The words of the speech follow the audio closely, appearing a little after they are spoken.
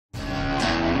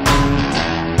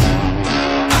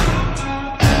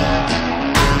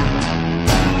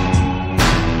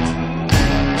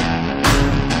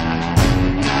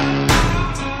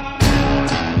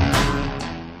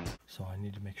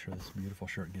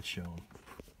it's shown.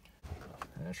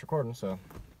 And it's recording, so.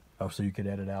 Oh, so you could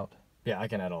edit out? Yeah, I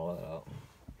can edit all that out.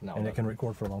 No, And it can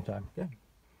record for a long time? Yeah.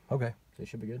 Okay. So it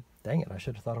should be good. Dang it, I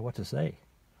should have thought of what to say.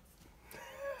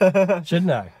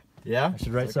 Shouldn't I? Yeah? I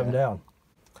should write something down.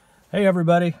 Hey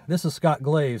everybody, this is Scott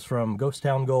Glaves from Ghost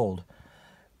Town Gold.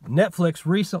 Netflix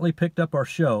recently picked up our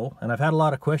show, and I've had a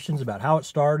lot of questions about how it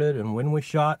started and when we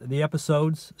shot the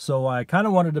episodes, so I kind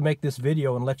of wanted to make this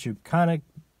video and let you kind of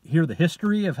hear the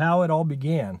history of how it all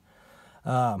began.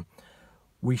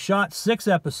 We shot 6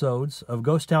 episodes of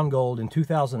Ghost Town Gold in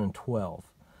 2012.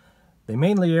 They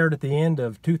mainly aired at the end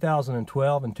of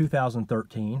 2012 and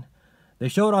 2013. They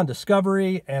showed on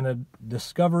Discovery and a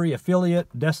Discovery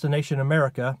affiliate, Destination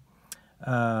America.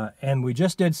 And we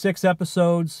just did 6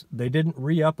 episodes. They didn't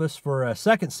re-up us for a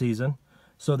second season,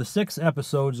 so the 6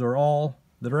 episodes are all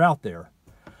that are out there.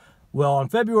 Well, on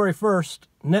February 1st,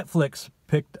 Netflix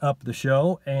picked up the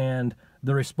show, and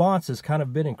the response has kind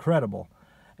of been incredible.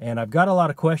 And I've got a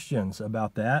lot of questions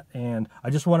about that, and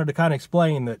I just wanted to kind of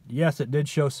explain that, yes, it did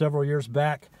show several years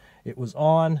back. It was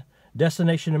on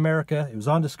Destination America. It was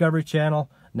on Discovery Channel.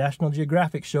 National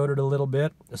Geographic showed it a little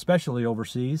bit, especially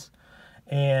overseas.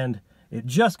 And it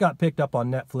just got picked up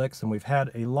on Netflix, and we've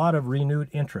had a lot of renewed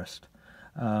interest.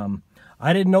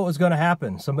 I didn't know it was going to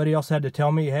happen. Somebody else had to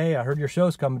tell me, hey, I heard your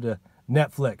show's coming to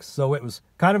Netflix. So it was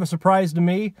kind of a surprise to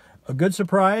me, a good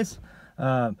surprise.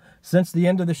 Since the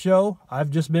end of the show, I've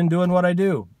just been doing what I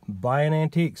do, buying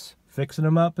antiques, fixing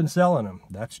them up and selling them.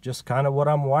 That's just kind of what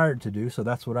I'm wired to do, so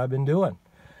that's what I've been doing.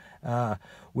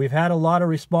 We've had a lot of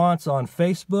response on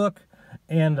Facebook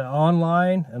and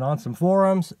online and on some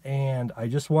forums, and I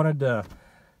just wanted to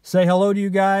say hello to you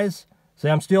guys,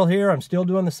 say I'm still here, I'm still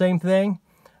doing the same thing.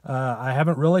 I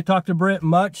haven't really talked to Brent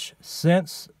much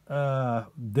since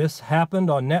this happened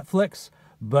on Netflix,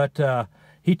 but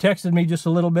he texted me just a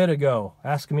little bit ago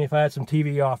asking me if I had some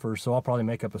TV offers, so I'll probably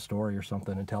make up a story or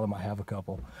something and tell him I have a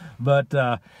couple. But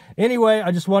anyway,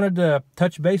 I just wanted to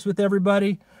touch base with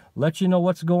everybody, let you know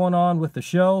what's going on with the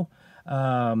show.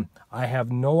 I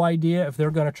have no idea if they're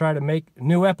going to try to make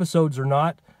new episodes or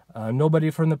not.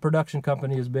 Nobody from the production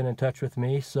company has been in touch with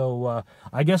me, so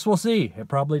I guess we'll see. It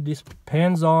probably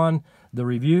depends on the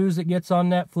reviews it gets on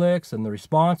Netflix and the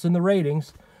response and the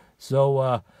ratings.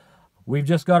 So we've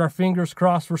just got our fingers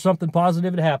crossed for something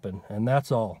positive to happen, and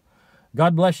that's all.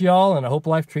 God bless you all, and I hope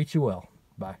life treats you well.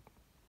 Bye.